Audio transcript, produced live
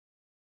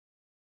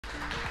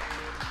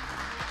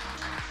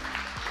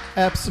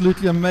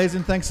Absolutely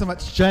amazing. Thanks so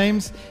much,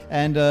 James.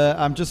 And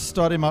I'm just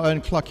starting my own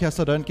clock here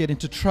so I don't get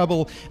into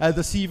trouble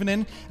this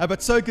evening.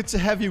 But so good to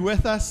have you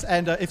with us.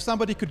 And if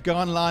somebody could go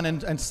online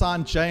and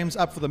sign James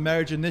up for the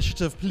marriage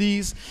initiative,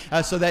 please,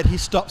 so that he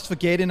stops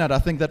forgetting it. I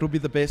think that would be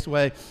the best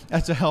way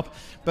to help.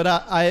 But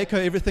I echo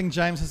everything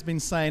James has been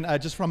saying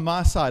just from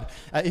my side.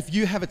 If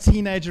you have a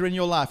teenager in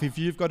your life, if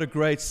you've got a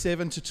grade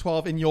 7 to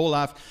 12 in your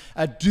life,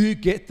 do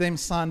get them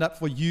signed up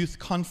for youth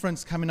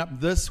conference coming up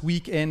this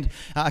weekend.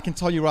 I can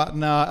tell you right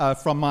now,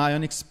 from my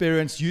own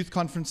experience, youth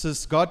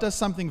conferences, God does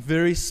something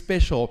very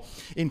special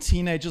in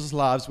teenagers'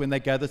 lives when they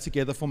gather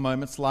together for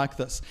moments like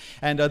this.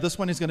 And this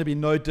one is going to be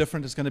no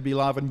different. It's going to be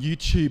live on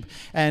YouTube.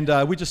 And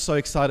we're just so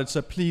excited.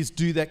 So please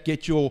do that.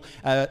 Get your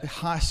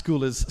high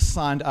schoolers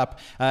signed up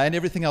and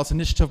everything else.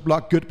 Initiative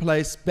Block, Good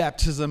Place,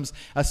 baptisms.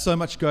 So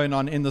much going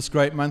on in this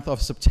great month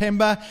of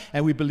September.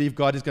 And we believe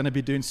God is going to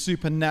be doing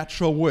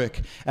supernatural work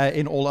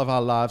in all of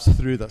our lives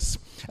through this.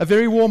 A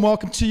very warm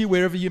welcome to you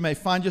wherever you may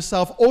find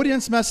yourself.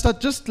 Audience master,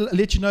 just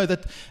let you know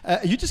that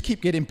you just keep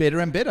getting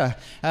better and better.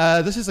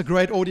 This is a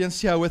great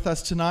audience here with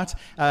us tonight,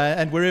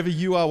 and wherever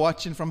you are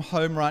watching from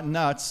home right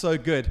now, it's so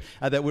good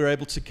that we're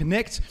able to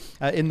connect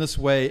in this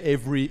way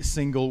every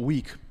single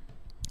week.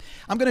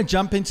 I'm going to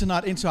jump in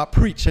tonight into our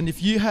preach, and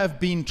if you have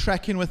been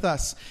tracking with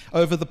us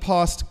over the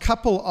past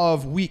couple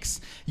of weeks,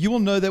 you will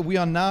know that we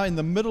are now in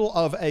the middle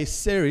of a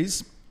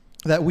series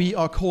that we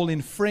are calling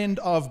Friend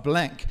of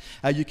Blank.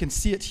 You can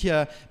see it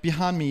here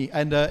behind me,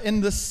 and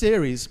in this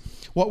series,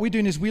 what we're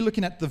doing is we're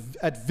looking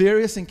at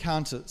various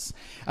encounters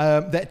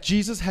that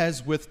Jesus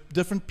has with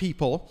different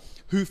people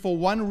who, for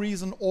one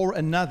reason or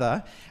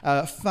another,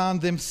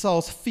 found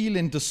themselves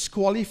feeling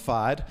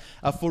disqualified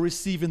for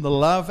receiving the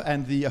love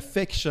and the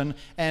affection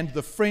and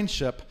the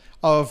friendship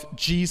of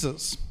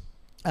Jesus.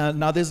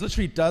 Now, there's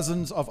literally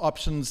dozens of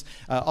options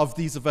of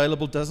these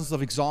available, dozens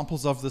of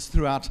examples of this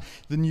throughout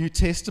the New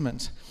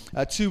Testament.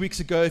 2 weeks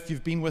ago, if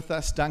you've been with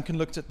us, Duncan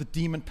looked at the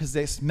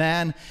demon-possessed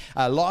man.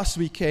 Last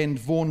weekend,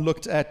 Vaughan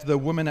looked at the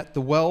woman at the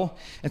well.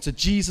 And so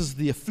Jesus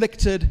the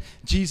afflicted,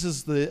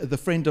 Jesus the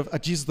friend of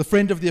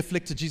the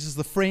afflicted, Jesus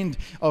the friend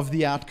of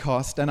the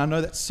outcast. And I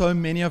know that so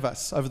many of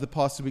us over the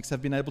past 2 weeks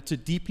have been able to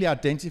deeply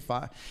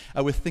identify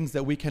with things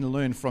that we can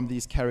learn from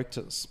these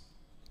characters.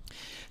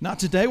 Now,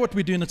 today what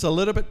we're doing that's a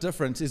little bit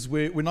different is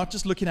we're not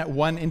just looking at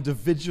one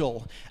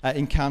individual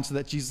encounter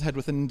that Jesus had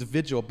with an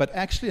individual, but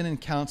actually an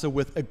encounter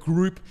with a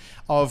group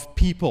of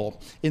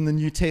people in the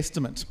New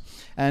Testament.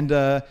 And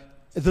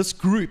this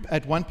group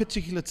at one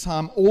particular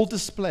time all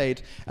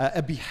displayed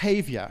a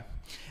behavior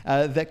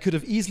that could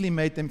have easily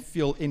made them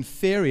feel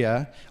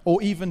inferior or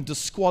even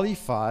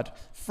disqualified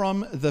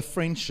from the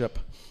friendship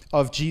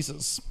of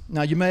Jesus.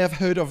 Now, you may have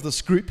heard of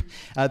this group.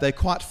 They're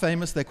quite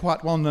famous. They're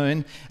quite well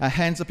known.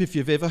 Hands up if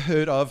you've ever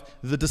heard of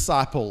the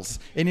disciples.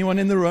 Anyone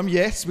in the room?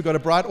 Yes, we've got a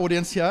bright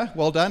audience here.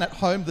 Well done. At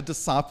home, the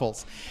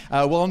disciples.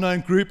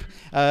 Well-known group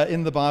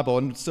in the Bible.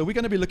 And so we're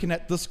going to be looking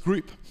at this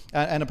group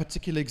and a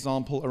particular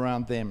example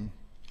around them.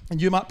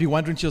 And you might be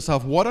wondering to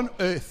yourself, what on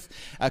earth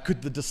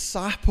could the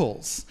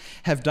disciples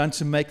have done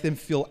to make them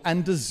feel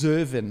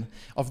undeserving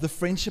of the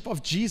friendship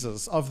of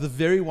Jesus, of the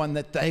very one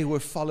that they were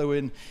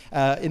following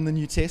in the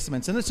New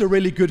Testament? And it's a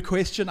really good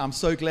question. I'm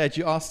so glad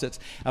you asked it.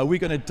 We're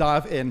going to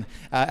dive in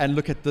and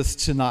look at this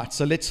tonight.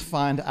 So let's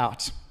find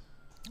out.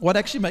 What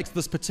actually makes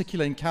this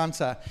particular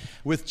encounter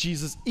with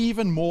Jesus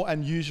even more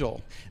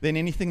unusual than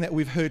anything that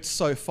we've heard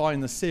so far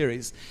in the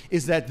series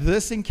is that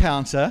this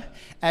encounter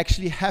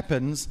actually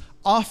happens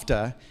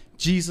after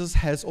Jesus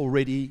has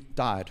already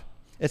died.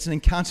 It's an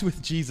encounter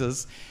with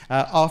Jesus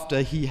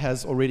after he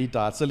has already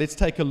died. So let's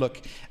take a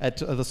look at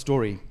the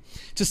story.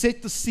 To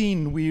set the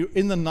scene, we're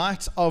in the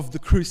night of the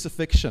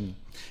crucifixion,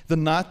 the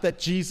night that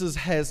Jesus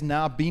has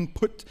now been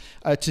put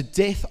to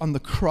death on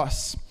the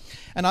cross.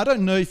 And I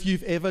don't know if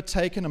you've ever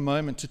taken a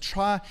moment to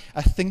try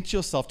think to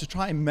yourself, to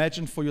try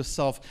imagine for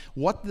yourself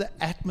what the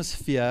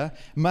atmosphere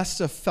must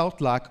have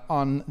felt like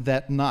on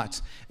that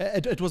night.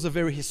 It was a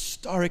very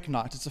historic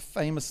night. It's a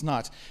famous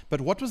night. But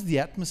what was the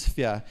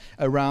atmosphere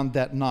around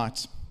that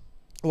night?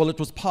 Well, it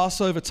was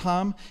Passover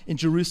time in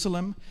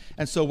Jerusalem,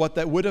 and so what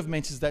that would have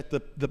meant is that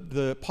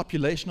the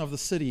population of the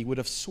city would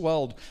have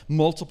swelled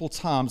multiple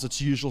times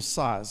its usual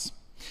size.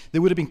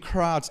 There would have been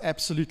crowds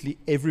absolutely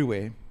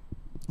everywhere.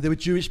 There were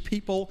Jewish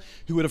people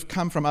who would have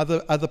come from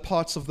other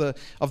parts of the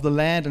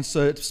land, and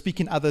so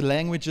speaking other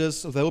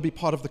languages, so they will be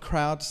part of the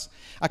crowds.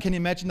 I can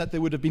imagine that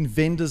there would have been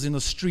vendors in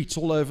the streets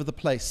all over the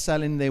place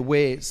selling their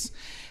wares.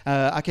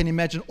 I can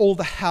imagine all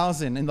the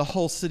housing in the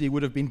whole city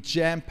would have been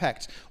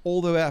jam-packed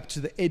all the way up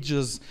to the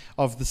edges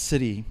of the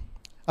city.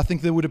 I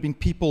think there would have been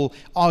people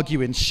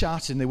arguing,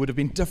 shouting. There would have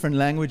been different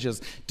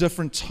languages,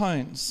 different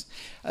tones.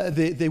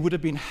 There would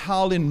have been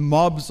howling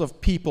mobs of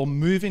people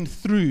moving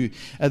through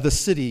the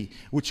city,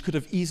 which could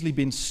have easily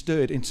been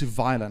stirred into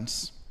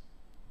violence.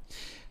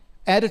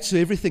 Added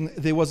to everything,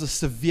 there was a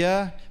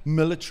severe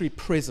military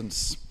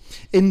presence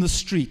in the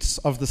streets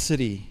of the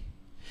city.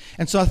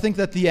 And so I think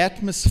that the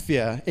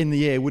atmosphere in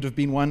the air would have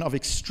been one of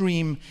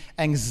extreme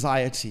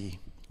anxiety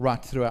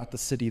right throughout the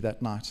city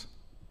that night.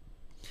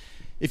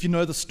 If you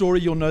know the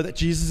story, you'll know that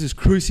Jesus is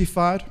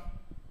crucified.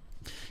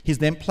 He's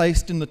then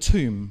placed in the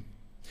tomb.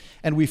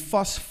 And we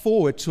fast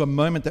forward to a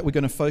moment that we're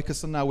going to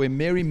focus on now, where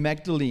Mary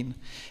Magdalene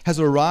has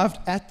arrived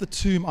at the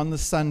tomb on the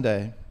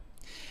Sunday.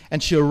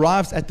 And she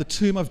arrives at the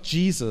tomb of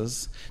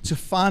Jesus to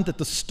find that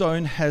the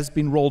stone has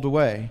been rolled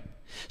away.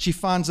 She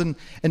finds an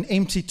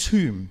empty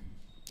tomb.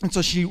 And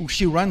so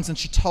she runs and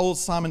she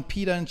tells Simon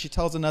Peter and she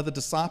tells another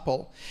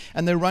disciple.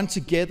 And they run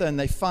together and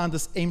they find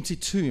this empty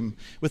tomb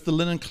with the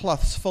linen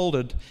cloths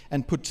folded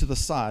and put to the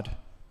side.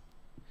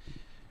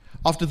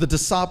 After the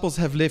disciples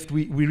have left,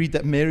 we read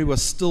that Mary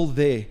was still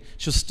there.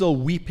 She was still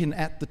weeping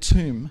at the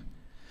tomb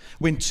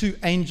when two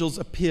angels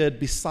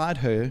appeared beside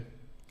her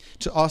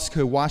to ask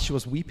her why she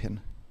was weeping.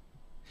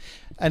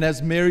 And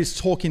as Mary's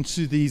talking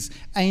to these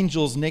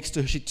angels next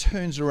to her, she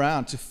turns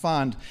around to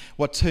find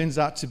what turns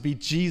out to be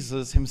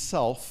Jesus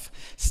himself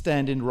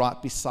standing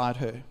right beside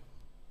her.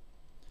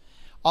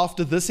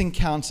 After this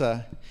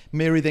encounter,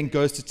 Mary then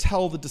goes to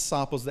tell the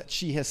disciples that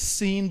she has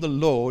seen the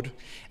Lord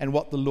and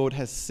what the Lord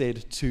has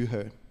said to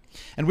her.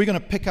 And we're going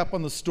to pick up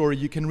on the story.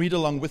 You can read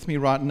along with me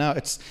right now.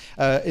 It's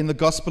in the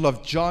Gospel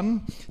of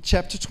John,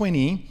 chapter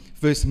 20,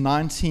 verse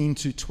 19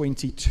 to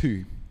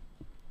 22.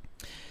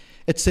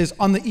 It says,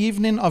 "On the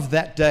evening of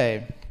that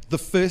day, the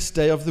first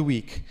day of the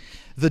week,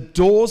 the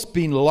doors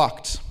being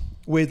locked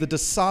where the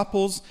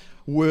disciples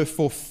were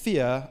for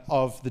fear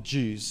of the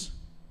Jews,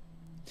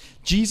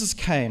 Jesus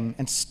came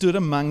and stood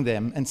among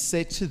them and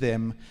said to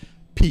them,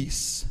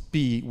 'Peace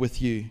be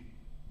with you.'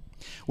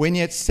 When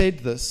he had said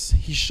this,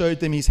 he showed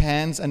them his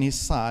hands and his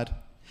side,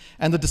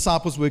 and the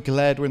disciples were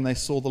glad when they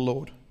saw the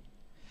Lord.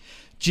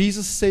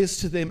 Jesus says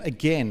to them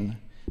again,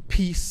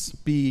 'Peace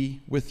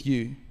be with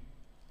you.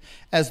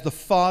 As the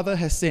Father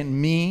has sent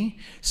me,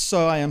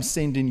 so I am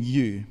sending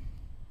you.'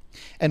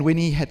 And when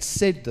he had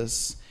said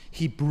this,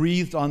 he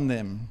breathed on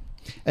them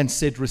and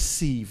said,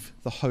 'Receive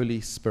the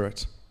Holy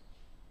Spirit.'"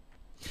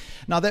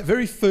 Now, that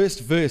very first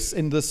verse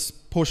in this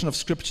portion of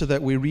scripture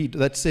that we read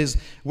that says,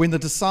 when the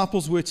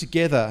disciples were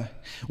together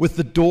with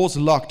the doors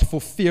locked for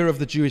fear of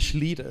the Jewish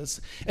leaders,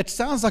 it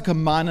sounds like a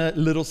minor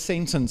little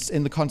sentence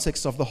in the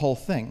context of the whole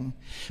thing.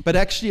 But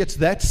actually, it's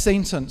that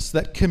sentence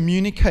that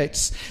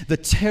communicates the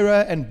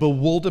terror and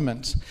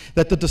bewilderment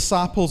that the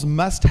disciples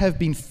must have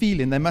been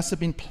feeling, they must have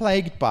been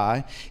plagued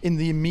by in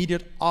the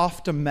immediate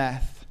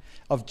aftermath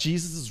of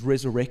Jesus'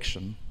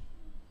 resurrection.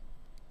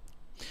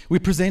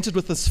 We're presented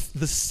with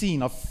this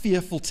scene of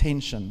fearful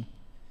tension.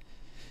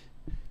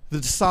 The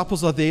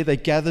disciples are there, they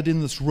gathered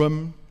in this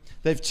room,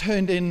 they've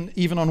turned in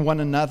even on one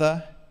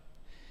another,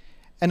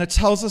 and it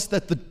tells us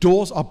that the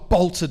doors are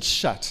bolted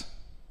shut.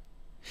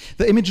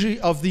 The imagery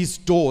of these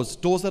doors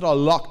that are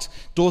locked,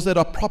 doors that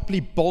are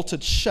properly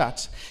bolted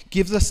shut,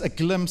 gives us a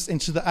glimpse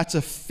into the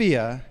utter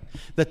fear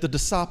that the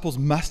disciples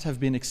must have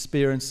been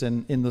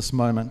experiencing in this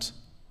moment.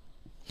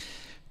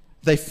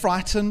 They're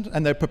frightened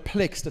and they're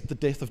perplexed at the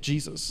death of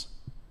Jesus.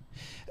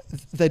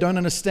 They don't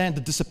understand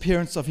the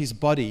disappearance of his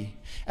body,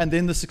 and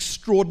then this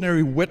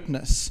extraordinary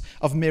witness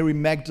of Mary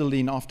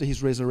Magdalene after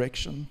his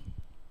resurrection.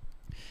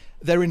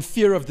 They're in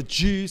fear of the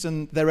Jews,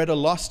 and they're at a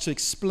loss to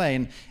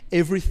explain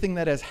everything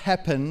that has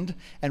happened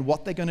and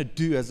what they're going to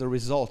do as a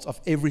result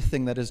of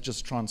everything that has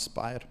just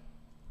transpired.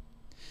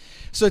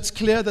 So it's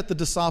clear that the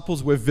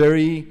disciples were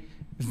very,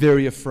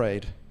 very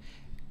afraid.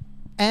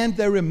 And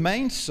they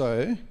remained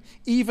so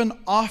even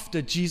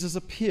after Jesus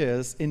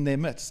appears in their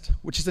midst,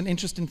 which is an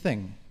interesting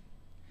thing.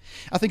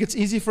 I think it's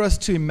easy for us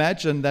to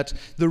imagine that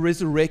the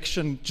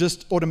resurrection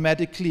just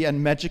automatically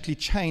and magically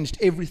changed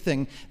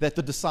everything that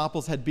the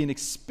disciples had been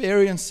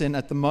experiencing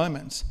at the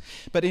moment.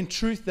 But in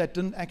truth, that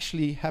didn't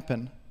actually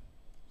happen.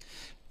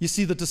 You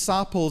see, the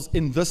disciples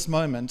in this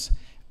moment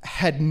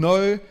had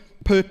no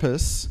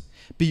purpose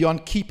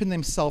beyond keeping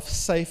themselves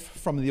safe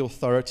from the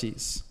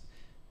authorities.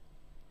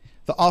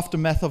 The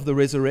aftermath of the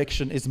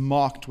resurrection is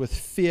marked with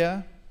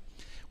fear,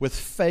 with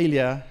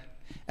failure,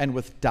 and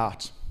with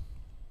doubt.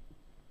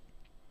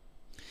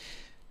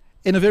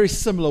 In a very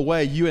similar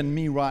way, you and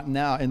me right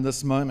now in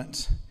this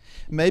moment,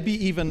 maybe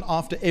even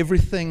after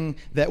everything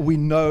that we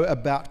know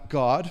about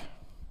God,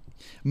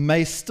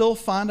 may still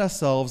find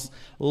ourselves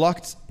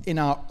locked in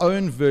our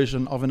own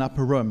version of an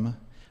upper room,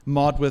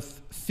 marred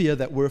with fear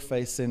that we're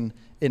facing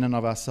in and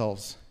of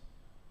ourselves.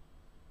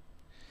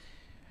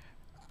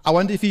 I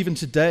wonder if even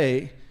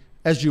today,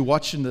 as you're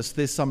watching this,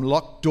 there's some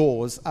locked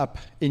doors up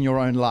in your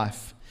own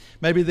life.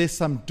 Maybe there's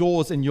some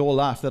doors in your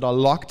life that are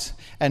locked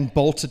and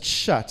bolted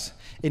shut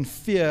in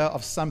fear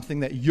of something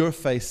that you're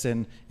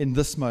facing in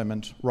this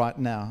moment right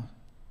now.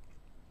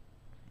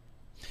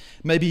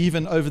 Maybe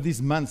even over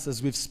these months,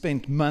 as we've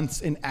spent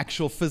months in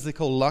actual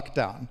physical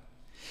lockdown,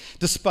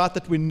 despite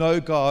that we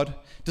know God,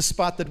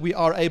 despite that we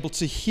are able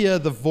to hear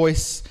the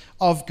voice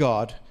of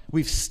God,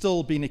 we've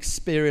still been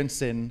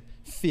experiencing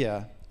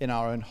fear in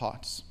our own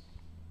hearts.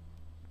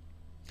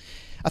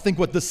 I think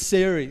what this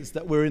series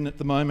that we're in at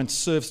the moment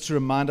serves to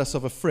remind us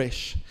of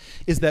afresh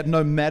is that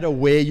no matter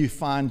where you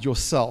find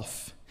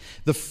yourself,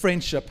 the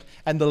friendship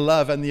and the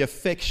love and the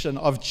affection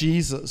of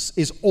Jesus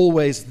is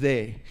always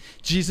there.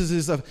 Jesus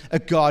is a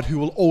God who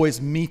will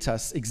always meet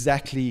us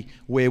exactly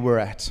where we're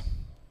at.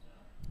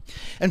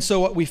 And so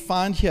what we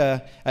find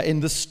here in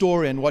this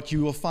story, and what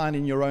you will find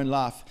in your own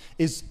life,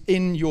 is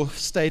in your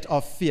state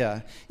of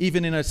fear,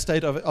 even in a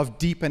state of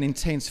deep and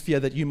intense fear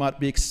that you might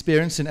be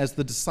experiencing as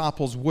the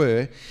disciples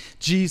were,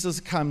 Jesus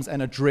comes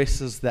and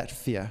addresses that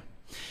fear.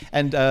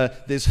 And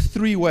there's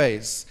 3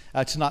 ways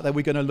tonight that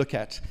we're going to look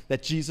at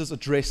that Jesus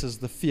addresses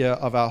the fear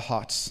of our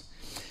hearts.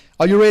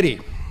 Are you ready?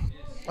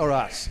 Yes. All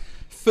right.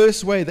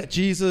 First way that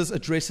Jesus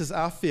addresses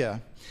our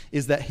fear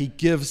is that he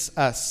gives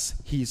us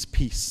his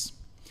peace.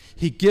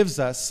 He gives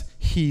us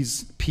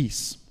his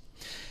peace.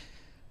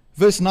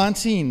 Verse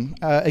 19,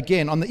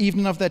 again, on the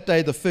evening of that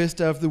day, the first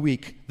day of the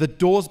week, the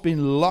doors being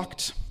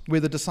locked where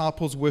the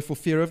disciples were for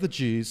fear of the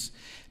Jews,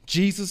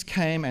 Jesus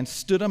came and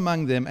stood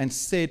among them and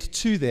said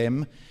to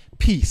them,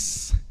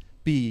 "Peace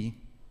be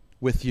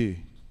with you."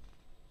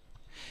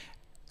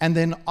 And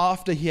then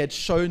after he had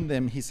shown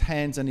them his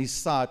hands and his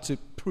side to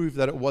prove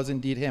that it was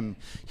indeed him,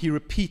 he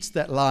repeats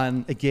that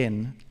line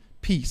again,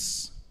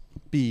 "Peace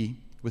be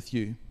with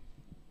you."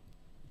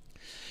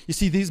 You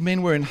see, these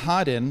men were in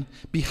hiding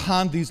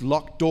behind these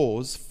locked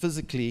doors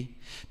physically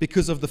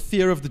because of the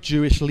fear of the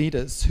Jewish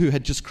leaders who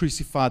had just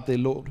crucified their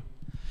Lord.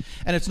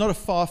 And it's not a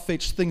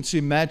far-fetched thing to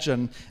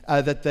imagine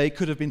that they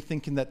could have been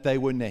thinking that they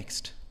were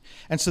next.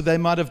 And so they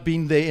might have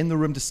been there in the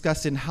room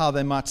discussing how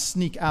they might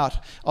sneak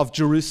out of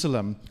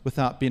Jerusalem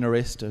without being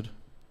arrested.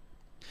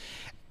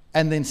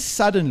 And then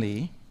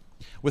suddenly,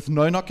 with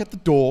no knock at the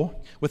door,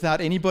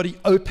 without anybody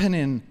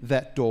opening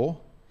that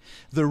door,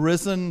 the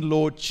risen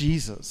Lord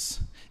Jesus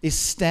is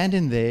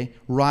standing there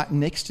right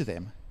next to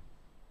them.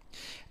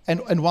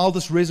 And while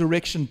this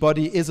resurrection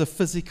body is a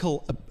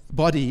physical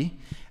body,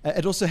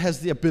 it also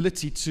has the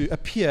ability to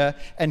appear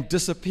and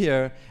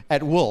disappear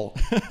at will.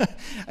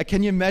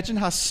 Can you imagine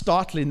how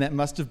startling that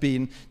must have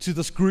been to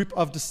this group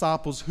of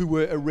disciples who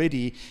were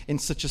already in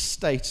such a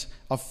state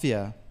of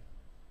fear?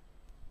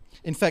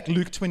 In fact,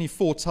 Luke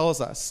 24 tells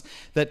us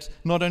that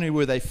not only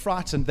were they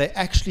frightened, they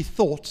actually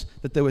thought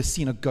that they were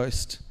seeing a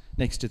ghost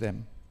next to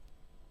them.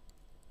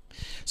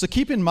 So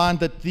keep in mind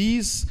that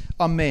these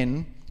are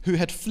men who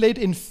had fled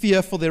in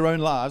fear for their own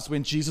lives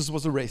when Jesus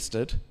was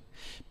arrested.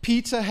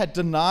 Peter had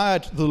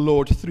denied the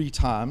Lord 3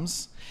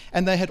 times,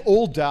 and they had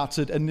all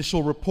doubted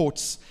initial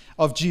reports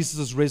of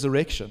Jesus'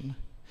 resurrection.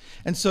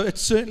 And so it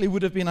certainly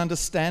would have been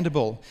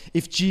understandable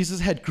if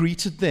Jesus had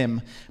greeted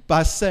them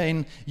by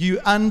saying, "You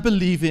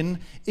unbelieving,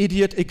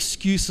 idiot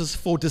excuses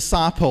for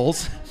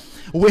disciples,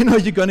 when are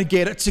you going to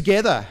get it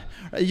together?"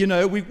 You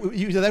know,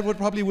 that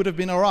probably would have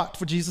been all right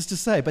for Jesus to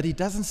say, but he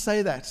doesn't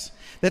say that.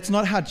 That's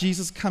not how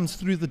Jesus comes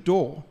through the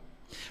door.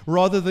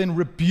 Rather than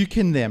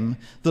rebuking them,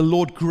 the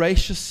Lord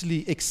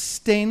graciously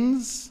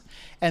extends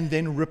and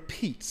then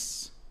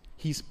repeats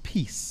his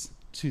peace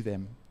to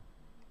them.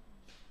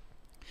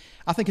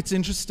 I think it's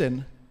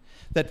interesting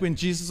that when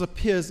Jesus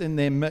appears in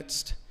their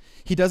midst,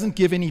 he doesn't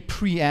give any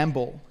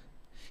preamble.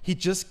 He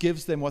just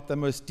gives them what they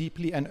most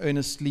deeply and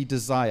earnestly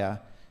desire,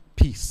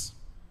 peace.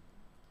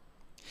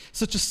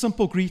 Such a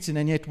simple greeting,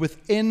 and yet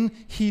within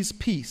his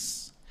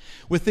peace,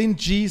 within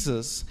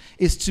Jesus,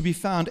 is to be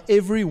found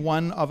every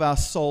one of our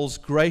soul's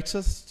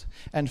greatest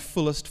and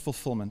fullest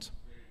fulfillment.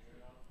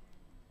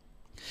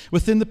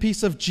 Within the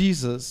peace of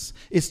Jesus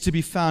is to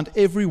be found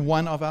every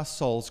one of our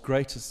soul's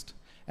greatest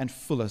and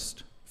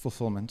fullest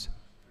fulfillment.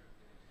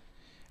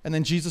 And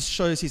then Jesus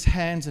shows his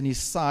hands and his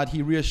side.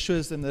 He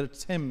reassures them that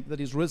it's him, that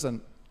he's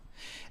risen.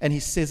 And he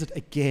says it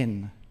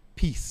again,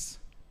 "Peace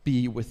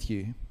be with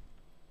you."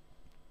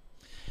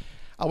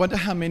 I wonder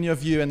how many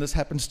of you, and this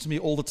happens to me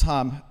all the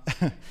time,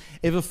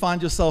 ever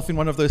find yourself in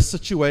one of those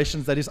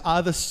situations that is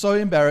either so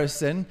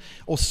embarrassing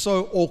or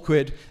so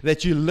awkward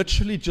that you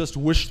literally just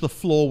wish the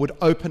floor would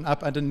open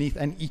up underneath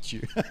and eat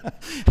you.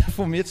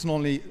 For me, it's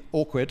normally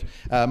awkward,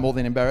 more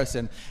than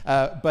embarrassing,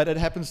 but it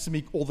happens to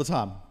me all the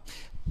time.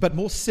 But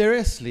more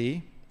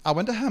seriously, I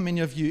wonder how many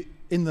of you,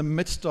 in the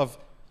midst of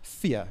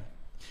fear,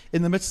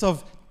 in the midst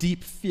of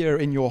deep fear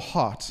in your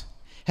heart,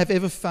 have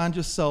ever found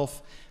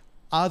yourself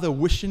either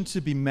wishing to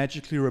be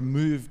magically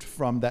removed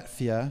from that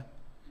fear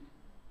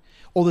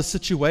or the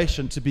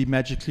situation to be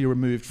magically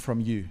removed from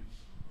you.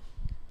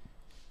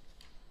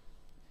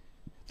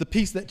 The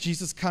peace that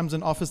Jesus comes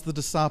and offers the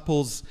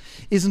disciples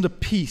isn't a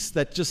peace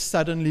that just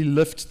suddenly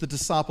lifts the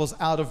disciples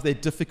out of their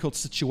difficult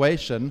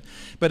situation,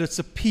 but it's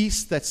a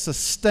peace that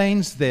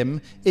sustains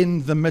them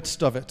in the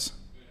midst of it.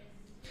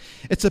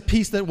 It's a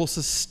peace that will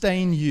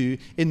sustain you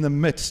in the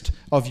midst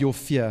of your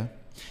fear.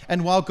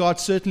 And while God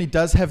certainly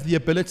does have the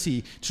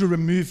ability to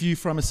remove you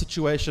from a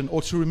situation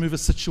or to remove a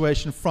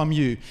situation from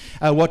you,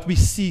 what we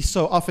see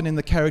so often in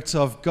the character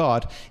of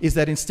God is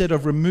that instead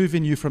of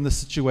removing you from the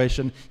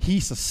situation, he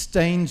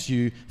sustains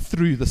you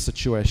through the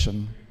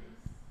situation.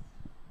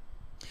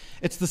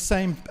 It's the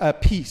same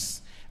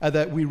peace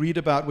that we read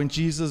about when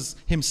Jesus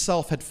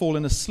himself had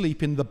fallen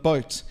asleep in the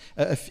boat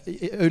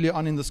earlier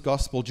on in this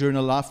gospel during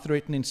a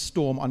life-threatening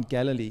storm on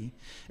Galilee.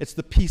 It's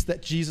the peace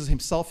that Jesus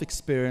himself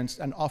experienced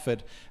and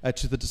offered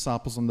to the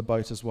disciples on the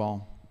boat as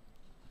well.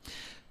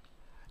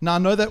 Now, I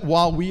know that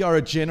while we are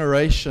a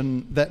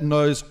generation that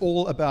knows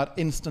all about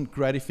instant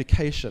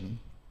gratification,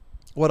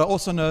 what I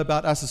also know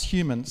about us as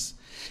humans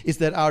is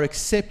that our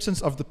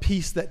acceptance of the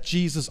peace that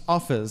Jesus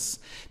offers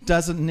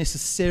doesn't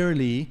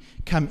necessarily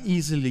come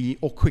easily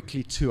or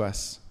quickly to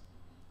us.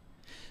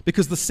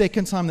 Because the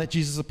second time that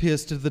Jesus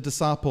appears to the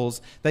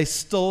disciples, they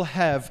still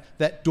have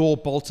that door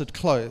bolted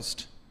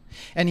closed.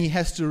 And he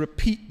has to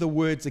repeat the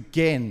words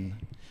again,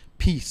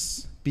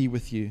 "Peace be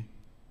with you."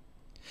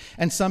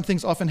 And some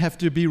things often have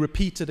to be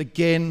repeated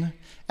again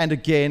and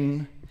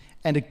again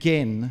and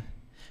again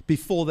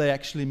before they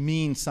actually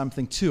mean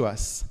something to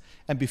us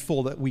and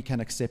before that we can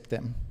accept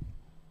them.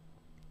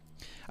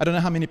 I don't know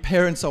how many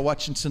parents are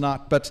watching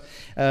tonight, but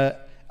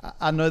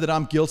I know that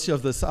I'm guilty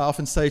of this. I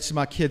often say to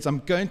my kids, I'm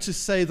going to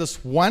say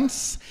this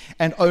once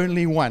and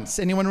only once.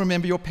 Anyone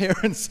remember your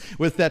parents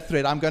with that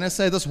thread? I'm going to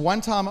say this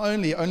one time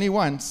only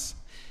once.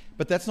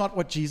 But that's not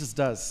what Jesus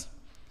does.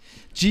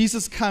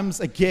 Jesus comes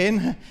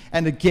again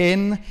and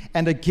again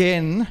and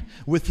again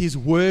with his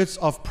words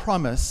of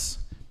promise,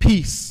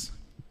 "Peace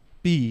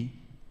be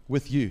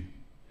with you."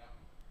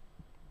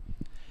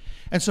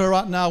 And so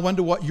right now, I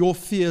wonder what your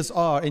fears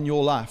are in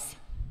your life.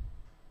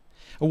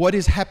 Or what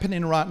is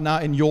happening right now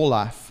in your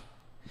life?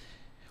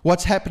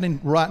 What's happening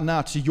right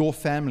now to your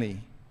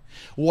family?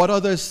 What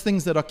are those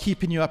things that are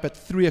keeping you up at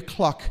 3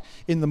 o'clock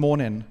in the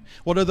morning?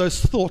 What are those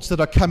thoughts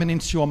that are coming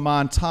into your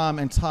mind time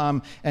and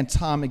time and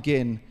time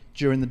again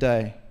during the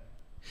day?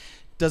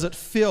 Does it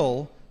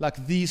feel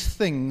like these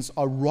things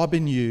are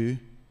robbing you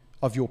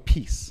of your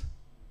peace?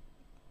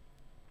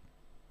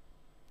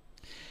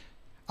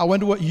 I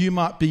wonder what you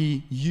might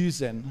be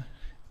using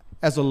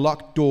as a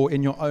locked door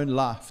in your own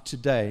life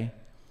today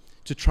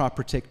to try to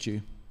protect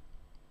you.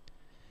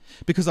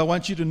 Because I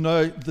want you to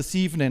know this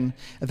evening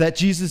that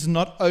Jesus is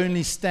not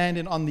only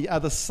standing on the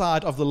other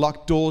side of the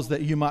locked doors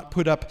that you might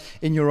put up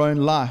in your own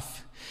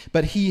life,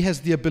 but he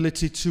has the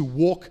ability to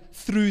walk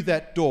through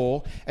that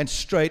door and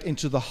straight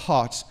into the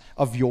heart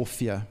of your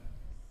fear.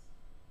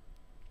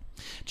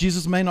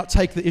 Jesus may not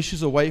take the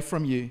issues away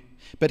from you,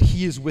 but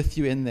he is with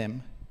you in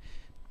them.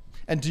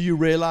 And do you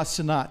realize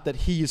tonight that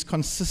he is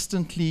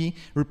consistently,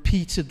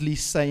 repeatedly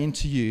saying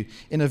to you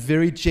in a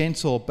very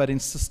gentle but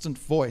insistent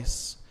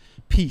voice,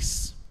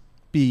 "Peace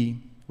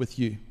be with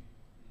you."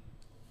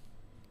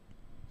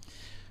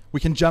 We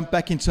can jump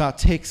back into our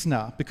text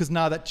now, because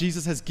now that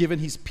Jesus has given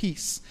his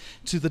peace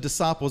to the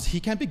disciples,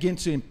 he can begin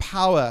to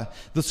empower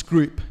this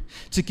group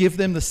to give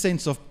them the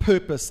sense of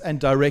purpose and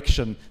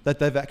direction that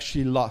they've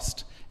actually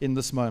lost in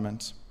this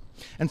moment.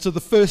 And so the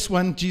first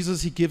one,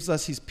 Jesus, he gives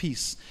us his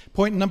peace.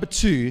 Point number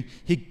 2,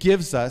 he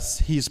gives us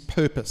his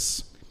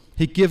purpose.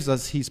 He gives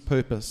us his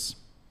purpose.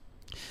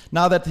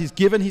 Now that he's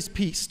given his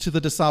peace to the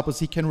disciples,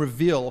 he can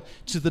reveal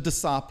to the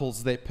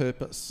disciples their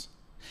purpose.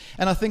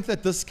 And I think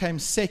that this came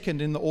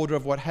second in the order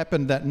of what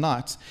happened that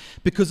night,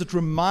 because it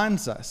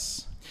reminds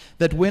us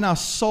that when our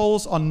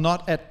souls are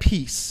not at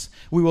peace,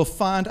 we will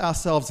find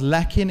ourselves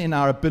lacking in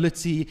our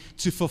ability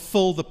to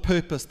fulfill the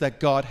purpose that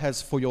God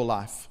has for your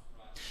life.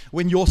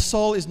 When your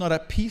soul is not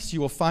at peace,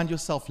 you will find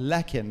yourself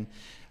lacking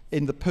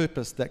in the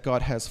purpose that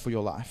God has for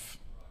your life.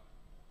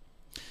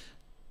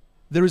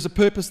 There is a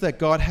purpose that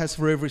God has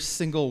for every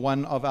single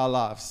one of our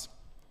lives.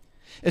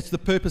 It's the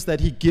purpose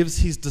that he gives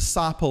his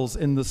disciples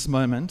in this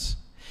moment.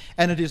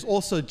 And it is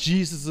also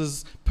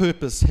Jesus'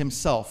 purpose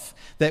himself,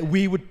 that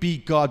we would be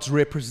God's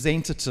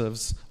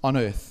representatives on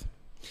earth.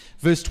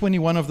 Verse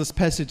 21 of this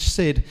passage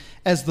said,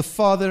 "As the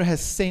Father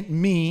has sent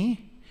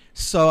me,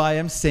 so I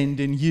am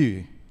sending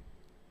you."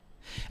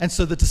 And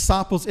so the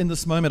disciples in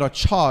this moment are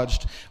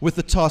charged with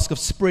the task of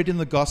spreading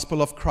the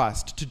gospel of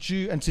Christ to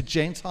Jew and to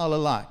Gentile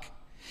alike.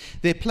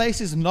 Their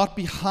place is not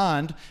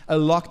behind a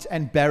locked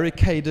and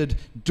barricaded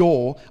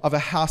door of a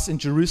house in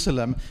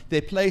Jerusalem.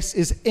 Their place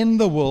is in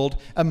the world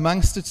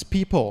amongst its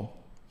people.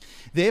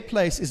 Their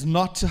place is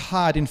not to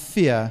hide in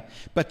fear,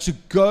 but to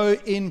go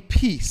in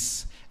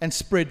peace and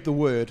spread the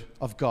word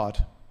of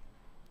God.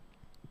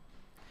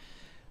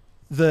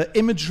 The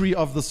imagery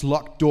of this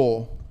locked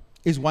door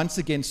is once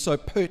again so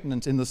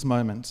pertinent in this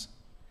moment.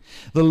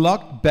 The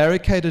locked,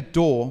 barricaded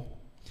door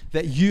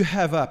that you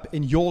have up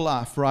in your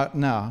life right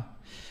now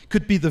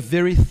could be the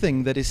very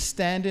thing that is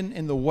standing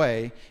in the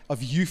way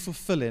of you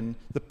fulfilling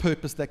the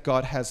purpose that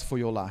God has for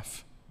your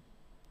life.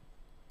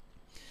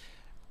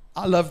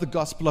 I love the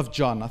Gospel of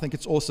John. I think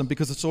it's awesome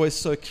because it's always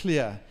so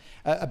clear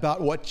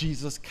about what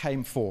Jesus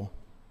came for.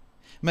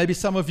 Maybe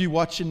some of you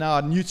watching now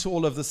are new to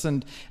all of this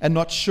and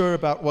not sure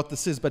about what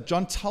this is, but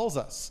John tells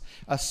us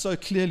so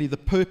clearly the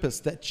purpose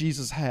that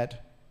Jesus had.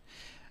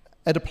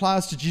 It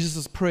applies to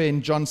Jesus' prayer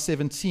in John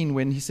 17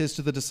 when he says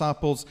to the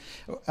disciples,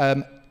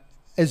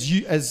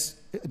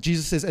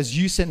 Jesus says, "As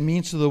you sent me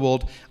into the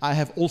world, I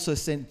have also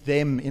sent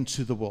them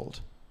into the world."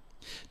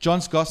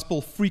 John's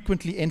gospel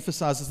frequently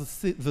emphasizes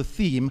the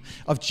theme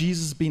of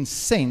Jesus being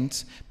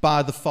sent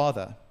by the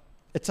Father.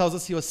 It tells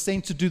us he was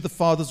sent to do the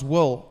Father's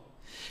will.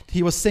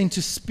 He was sent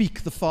to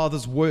speak the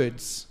Father's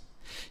words.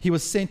 He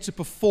was sent to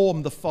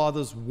perform the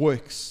Father's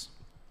works.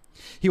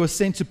 He was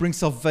sent to bring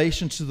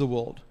salvation to the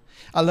world.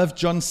 I love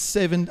John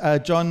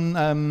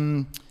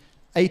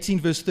 18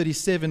 verse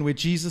 37, where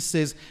Jesus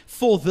says,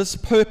 "For this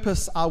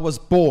purpose I was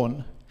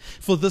born.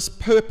 For this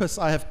purpose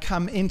I have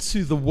come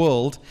into the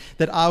world,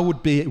 that I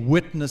would be a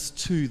witness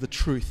to the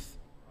truth."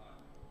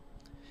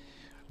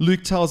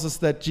 Luke tells us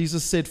that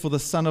Jesus said, "For the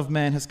Son of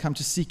Man has come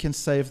to seek and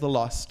save the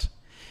lost."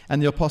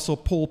 And the Apostle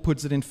Paul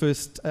puts it in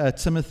 1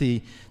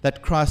 Timothy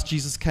that Christ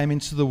Jesus came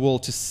into the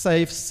world to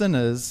save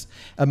sinners,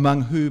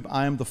 among whom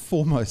I am the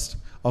foremost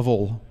of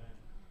all.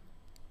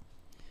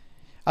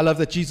 I love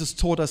that Jesus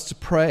taught us to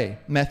pray.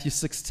 Matthew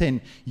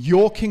 6:10,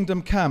 "Your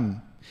kingdom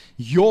come,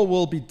 your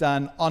will be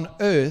done on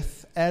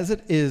earth as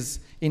it is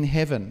in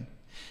heaven."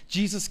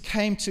 Jesus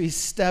came to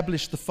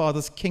establish the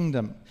Father's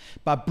kingdom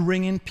by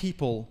bringing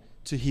people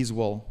to his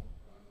will.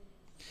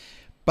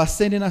 By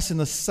sending us in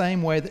the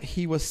same way that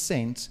he was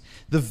sent,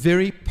 the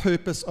very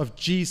purpose of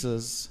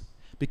Jesus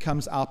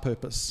becomes our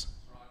purpose.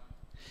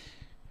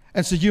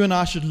 And so you and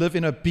I should live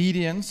in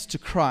obedience to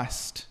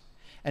Christ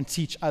and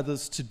teach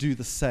others to do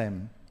the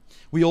same.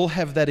 We all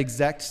have that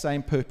exact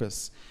same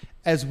purpose,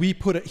 as we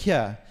put it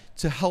here,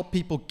 to help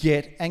people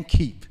get and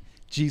keep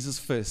Jesus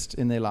first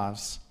in their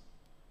lives.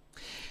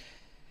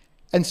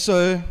 And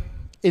so,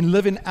 in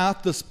living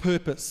out this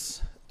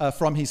purpose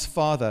from his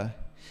Father,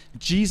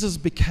 Jesus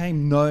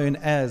became known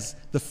as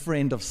the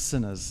friend of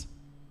sinners.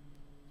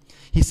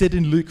 He said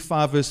in Luke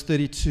 5 verse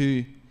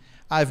 32,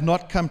 "I have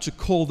not come to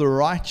call the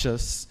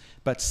righteous,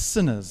 but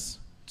sinners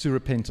to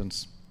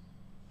repentance."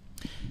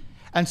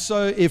 And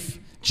so if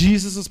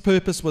Jesus'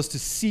 purpose was to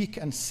seek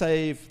and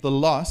save the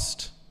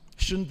lost,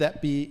 shouldn't that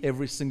be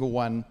every single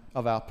one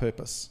of our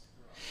purpose?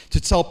 To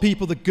tell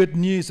people the good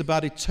news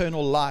about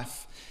eternal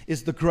life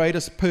is the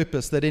greatest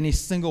purpose that any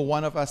single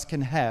one of us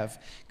can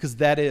have, because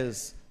that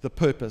is the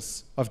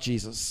purpose of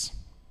Jesus.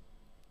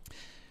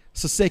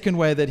 So, second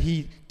way that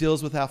he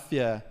deals with our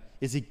fear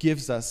is he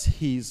gives us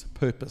his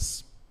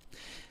purpose.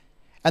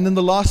 And then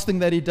the last thing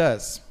that he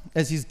does,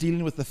 as he's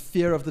dealing with the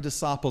fear of the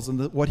disciples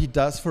and what he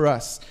does for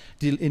us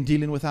in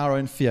dealing with our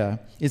own fear,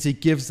 is he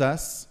gives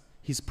us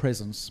his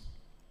presence.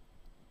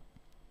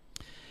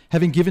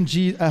 Having given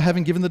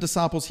the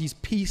disciples his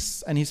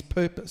peace and his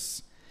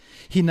purpose,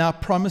 he now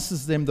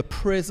promises them the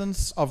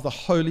presence of the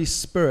Holy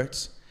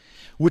Spirit,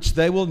 which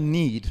they will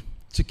need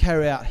to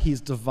carry out his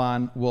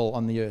divine will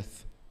on the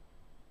earth.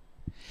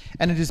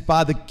 And it is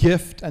by the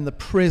gift and the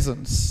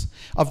presence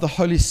of the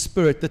Holy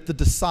Spirit that the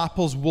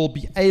disciples will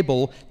be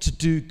able to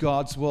do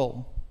God's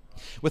will.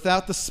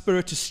 Without the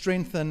Spirit to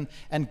strengthen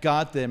and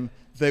guide them,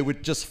 they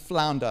would just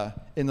flounder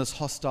in this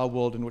hostile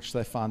world in which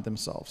they find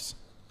themselves.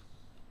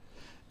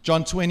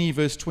 John 20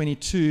 verse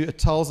 22, it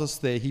tells us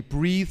there, he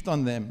breathed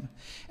on them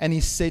and he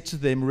said to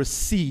them,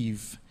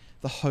 "Receive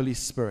the Holy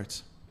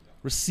Spirit."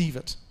 Receive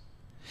it.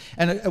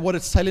 And what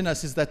it's telling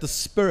us is that the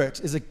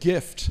Spirit is a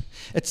gift.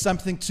 It's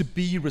something to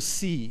be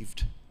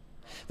received.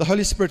 The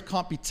Holy Spirit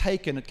can't be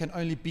taken. It can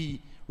only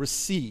be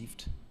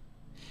received.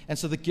 And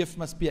so the gift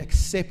must be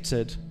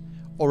accepted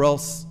or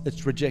else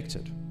it's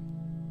rejected.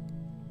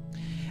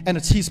 And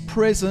it's his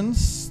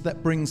presence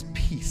that brings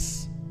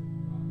peace.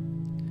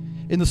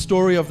 In the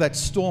story of that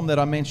storm that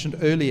I mentioned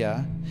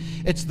earlier,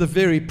 it's the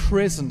very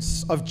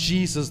presence of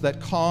Jesus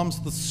that calms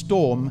the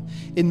storm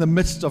in the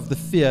midst of the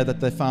fear that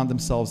they found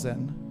themselves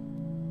in.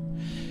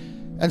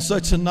 And so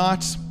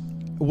tonight,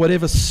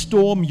 whatever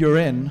storm you're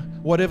in,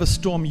 whatever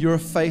storm you're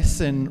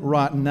facing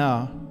right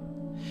now,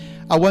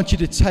 I want you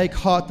to take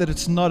heart that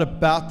it's not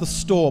about the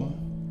storm,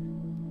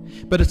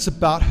 but it's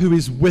about who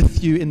is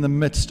with you in the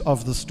midst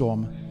of the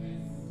storm.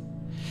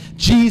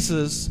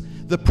 Jesus,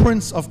 the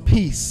Prince of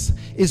Peace,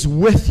 is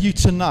with you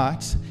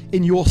tonight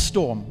in your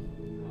storm.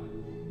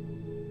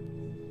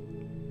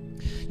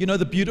 You know,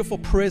 the beautiful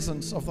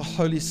presence of the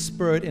Holy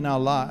Spirit in our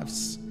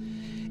lives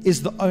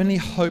is the only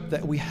hope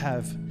that we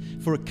have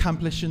for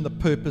accomplishing the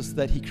purpose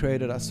that he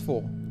created us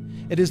for.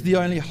 It is the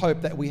only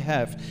hope that we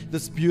have,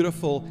 this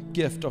beautiful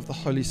gift of the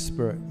Holy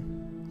Spirit.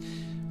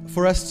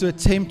 For us to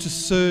attempt to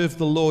serve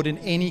the Lord in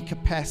any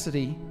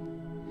capacity,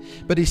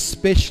 but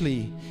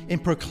especially in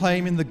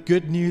proclaiming the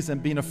good news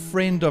and being a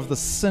friend of the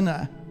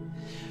sinner,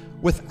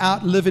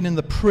 without living in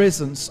the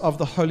presence of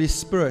the Holy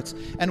Spirit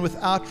and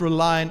without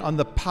relying on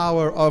the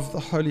power of the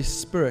Holy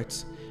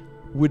Spirit,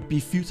 would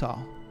be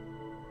futile.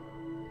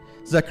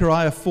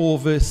 Zechariah 4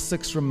 verse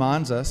 6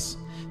 reminds us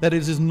that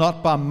it is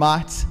not by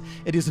might,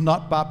 it is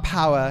not by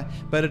power,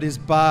 but it is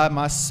by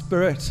my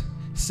Spirit,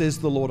 says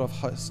the Lord of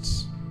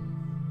hosts.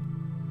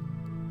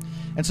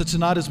 And so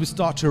tonight, as we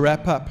start to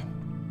wrap up,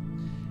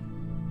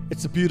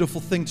 it's a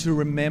beautiful thing to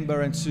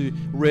remember and to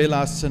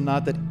realize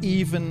tonight that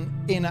even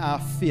in our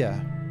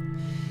fear,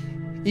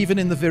 even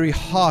in the very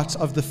heart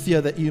of the fear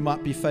that you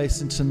might be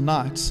facing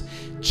tonight,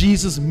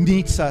 Jesus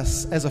meets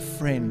us as a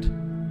friend.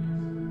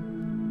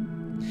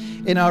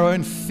 In our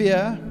own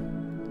fear,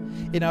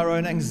 in our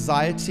own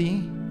anxiety,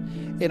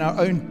 in our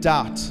own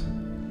doubt,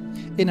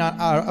 in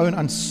our own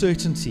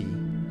uncertainty,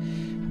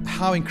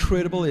 how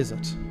incredible is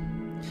it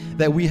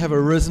that we have a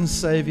risen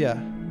Savior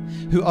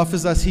who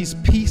offers us His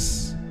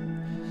peace,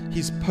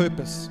 His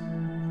purpose,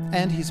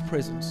 and His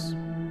presence.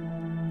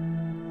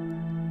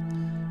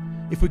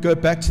 If we go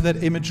back to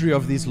that imagery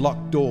of these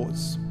locked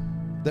doors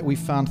that we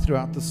found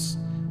throughout this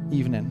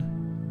evening,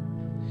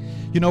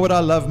 you know what I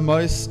love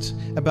most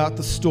about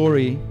the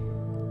story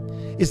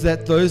is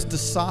that those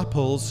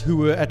disciples who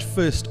were at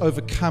first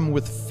overcome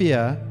with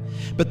fear,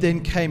 but then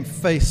came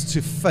face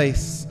to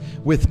face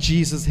with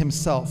Jesus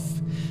Himself,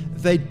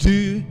 they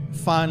do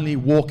finally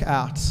walk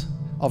out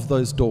of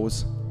those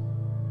doors.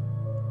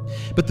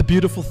 But the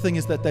beautiful thing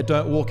is that they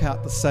don't walk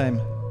out the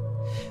same.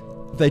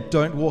 They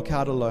don't walk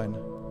out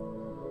alone.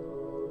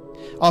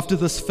 After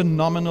this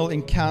phenomenal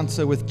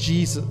encounter with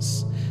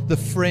Jesus, the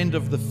friend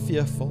of the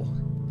fearful,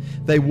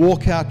 they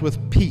walk out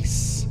with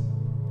peace.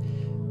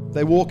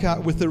 They walk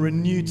out with a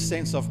renewed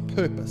sense of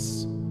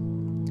purpose.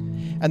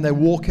 And they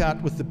walk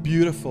out with the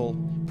beautiful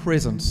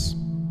presence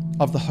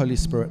of the Holy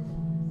Spirit.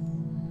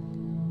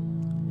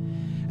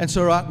 And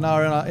so right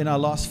now, in our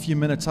last few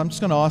minutes, I'm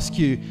just going to ask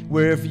you,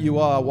 wherever you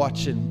are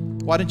watching,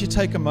 why don't you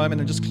take a moment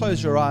and just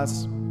close your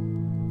eyes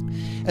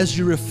as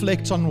you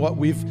reflect on what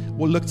we've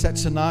looked at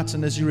tonight,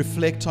 and as you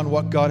reflect on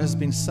what God has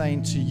been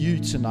saying to you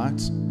tonight.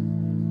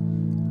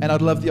 And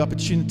I'd love the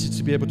opportunity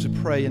to be able to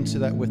pray into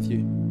that with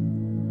you.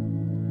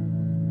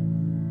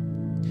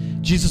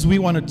 Jesus, we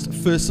want to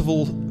first of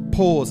all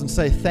pause and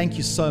say thank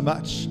you so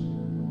much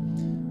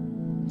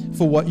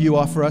for what you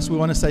offer us. We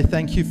want to say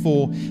thank you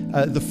for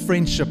the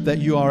friendship that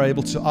you are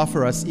able to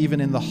offer us, even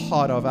in the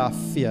heart of our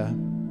fear.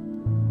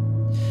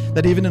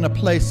 That even in a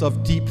place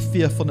of deep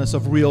fearfulness,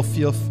 of real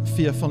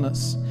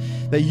fearfulness,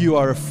 that you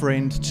are a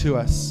friend to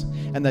us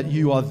and that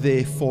you are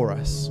there for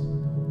us.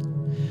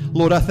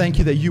 Lord, I thank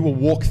you that you will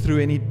walk through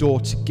any door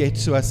to get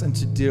to us and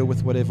to deal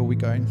with whatever we're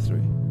going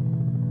through.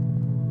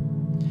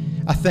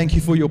 I thank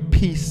you for your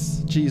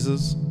peace,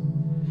 Jesus.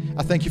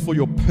 I thank you for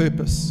your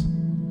purpose.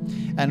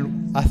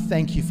 And I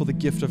thank you for the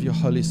gift of your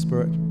Holy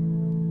Spirit.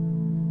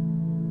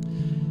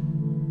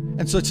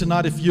 And so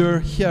tonight, if you're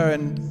here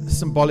and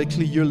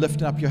symbolically you're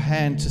lifting up your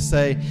hand to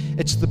say,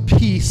 it's the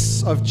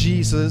peace of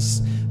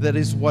Jesus that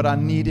is what I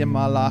need in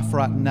my life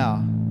right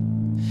now.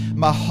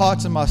 My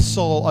heart and my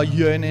soul are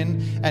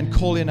yearning and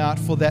calling out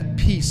for that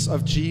peace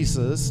of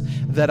Jesus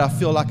that I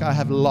feel like I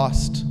have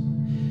lost.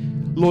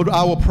 Lord,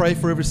 I will pray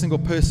for every single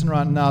person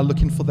right now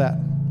looking for that.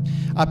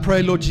 I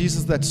pray, Lord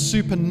Jesus, that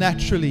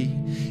supernaturally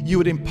you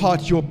would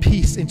impart your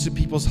peace into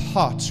people's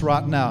hearts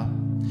right now.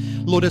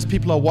 Lord, as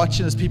people are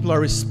watching, as people are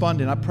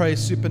responding, I pray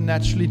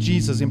supernaturally,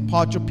 Jesus,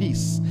 impart your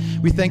peace.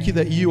 We thank you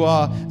that you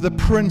are the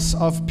Prince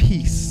of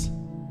Peace.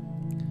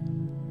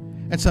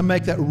 And so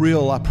make that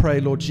real, I pray,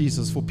 Lord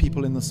Jesus, for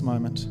people in this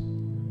moment.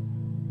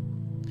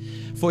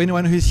 For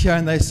anyone who's here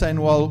and they're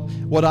saying, well,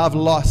 what I've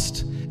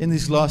lost in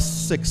these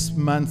last 6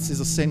 months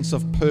is a sense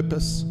of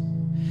purpose.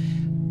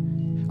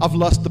 I've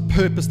lost the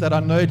purpose that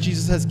I know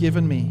Jesus has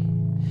given me.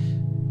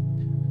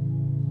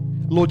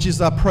 Lord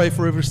Jesus, I pray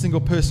for every single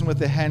person with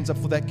their hands up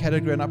for that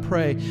category. And I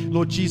pray,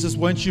 Lord Jesus,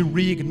 won't you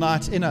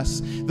reignite in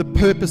us the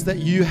purpose that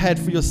you had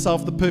for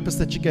yourself, the purpose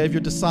that you gave your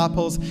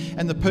disciples,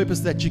 and the purpose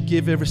that you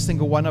give every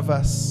single one of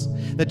us,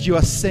 that you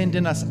are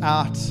sending us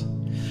out.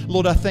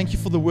 Lord, I thank you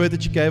for the word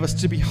that you gave us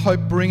to be hope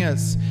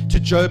bringers to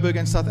Joburg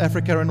and South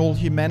Africa and all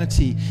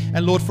humanity.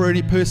 And Lord, for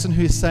any person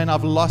who is saying,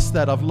 I've lost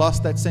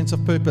that sense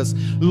of purpose,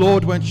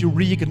 Lord, won't you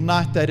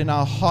reignite that in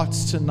our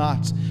hearts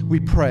tonight, we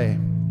pray.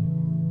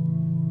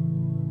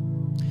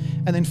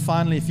 And then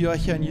finally, if you are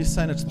here and you're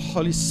saying it's the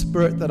Holy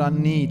Spirit that I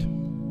need,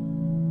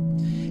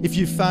 if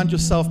you found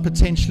yourself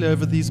potentially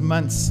over these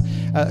months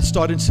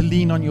starting to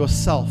lean on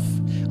yourself,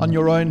 on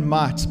your own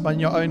might, on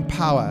your own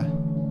power,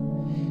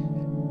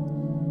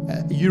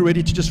 you're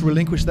ready to just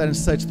relinquish that and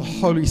say, it's the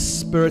Holy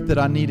Spirit that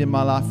I need in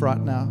my life right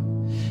now.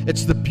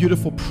 It's the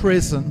beautiful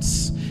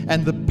presence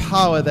and the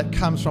power that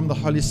comes from the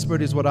Holy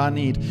Spirit is what I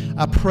need.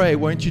 I pray,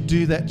 won't you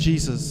do that,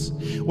 Jesus?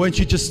 Won't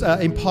you just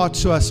impart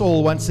to us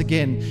all once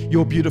again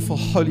your beautiful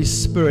Holy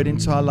Spirit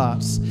into our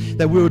lives?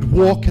 That we would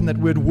walk and that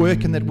we would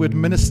work and that we would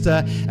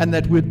minister and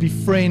that we would be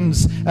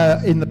friends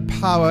in the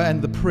power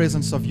and the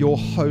presence of your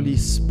Holy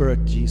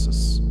Spirit,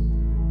 Jesus.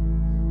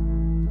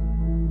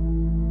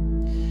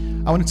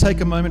 I want to take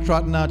a moment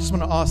right now. I just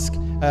want to ask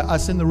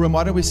us in the room,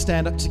 why don't we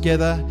stand up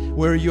together?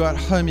 Where are you at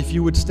home? If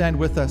you would stand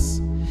with us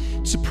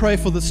to pray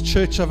for this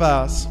church of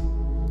ours.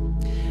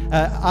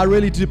 I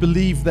really do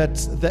believe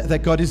that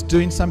God is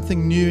doing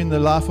something new in the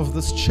life of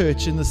this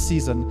church in this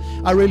season.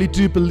 I really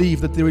do believe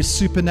that there is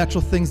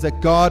supernatural things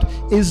that God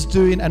is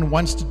doing and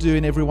wants to do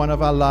in every one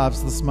of our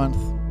lives this month.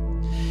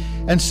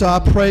 And so I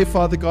pray,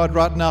 Father God,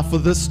 right now for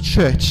this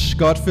church,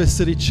 God First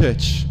City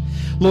Church.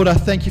 Lord, I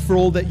thank you for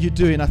all that you're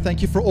doing. I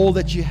thank you for all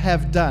that you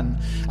have done.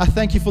 I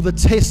thank you for the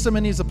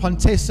testimonies upon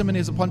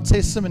testimonies upon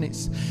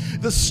testimonies.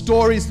 The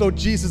stories, Lord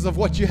Jesus, of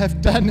what you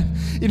have done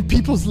in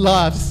people's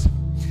lives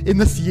in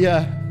this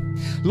year.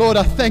 Lord,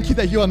 I thank you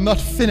that you are not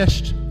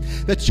finished.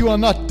 that you are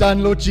not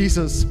done, Lord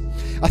Jesus.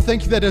 I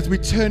thank you that as we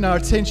turn our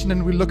attention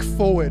and we look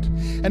forward,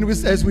 and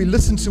as we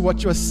listen to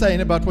what you are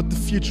saying about what the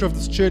future of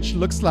this church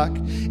looks like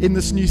in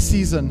this new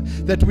season,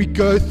 that we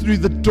go through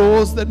the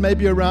doors that may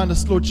be around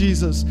us, Lord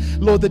Jesus.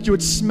 Lord, that you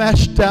would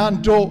smash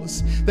down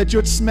doors, that you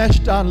would smash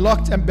down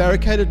locked and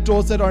barricaded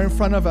doors that are in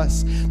front of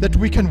us, that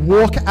we can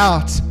walk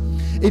out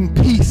in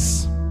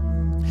peace,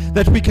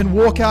 that we can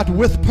walk out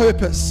with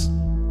purpose,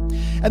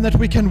 and that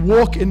we can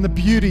walk in the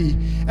beauty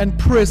and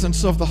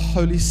presence of the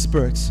Holy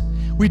Spirit.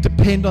 We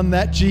depend on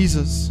that,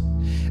 Jesus.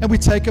 And we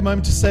take a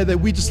moment to say that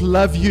we just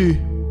love you.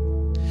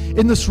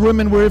 In this room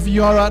and wherever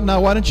you are right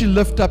now, why don't you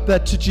lift up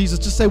that to Jesus?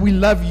 Just say, we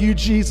love you,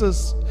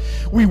 Jesus.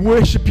 We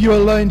worship you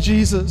alone,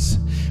 Jesus.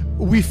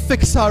 We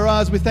fix our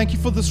eyes. We thank you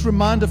for this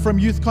reminder from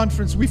Youth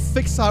Conference. We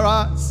fix our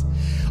eyes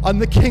on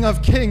the King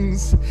of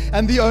Kings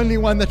and the only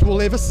one that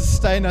will ever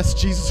sustain us,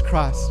 Jesus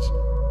Christ.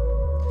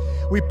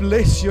 We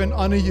bless you and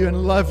honor you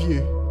and love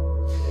you.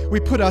 We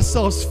put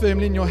ourselves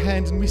firmly in your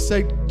hands and we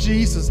say,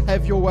 Jesus,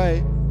 have your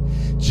way.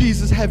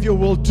 Jesus, have your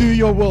will. Do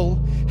your will.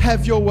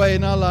 Have your way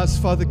in our lives,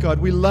 Father God.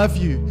 We love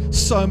you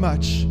so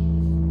much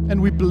and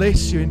we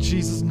bless you in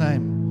Jesus'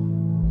 name.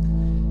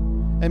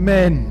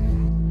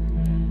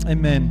 Amen.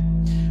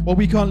 Amen. Well,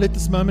 we can't let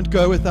this moment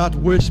go without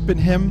worshiping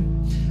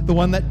Him, the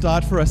one that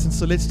died for us. And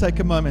so let's take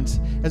a moment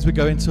as we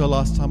go into our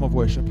last time of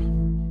worship.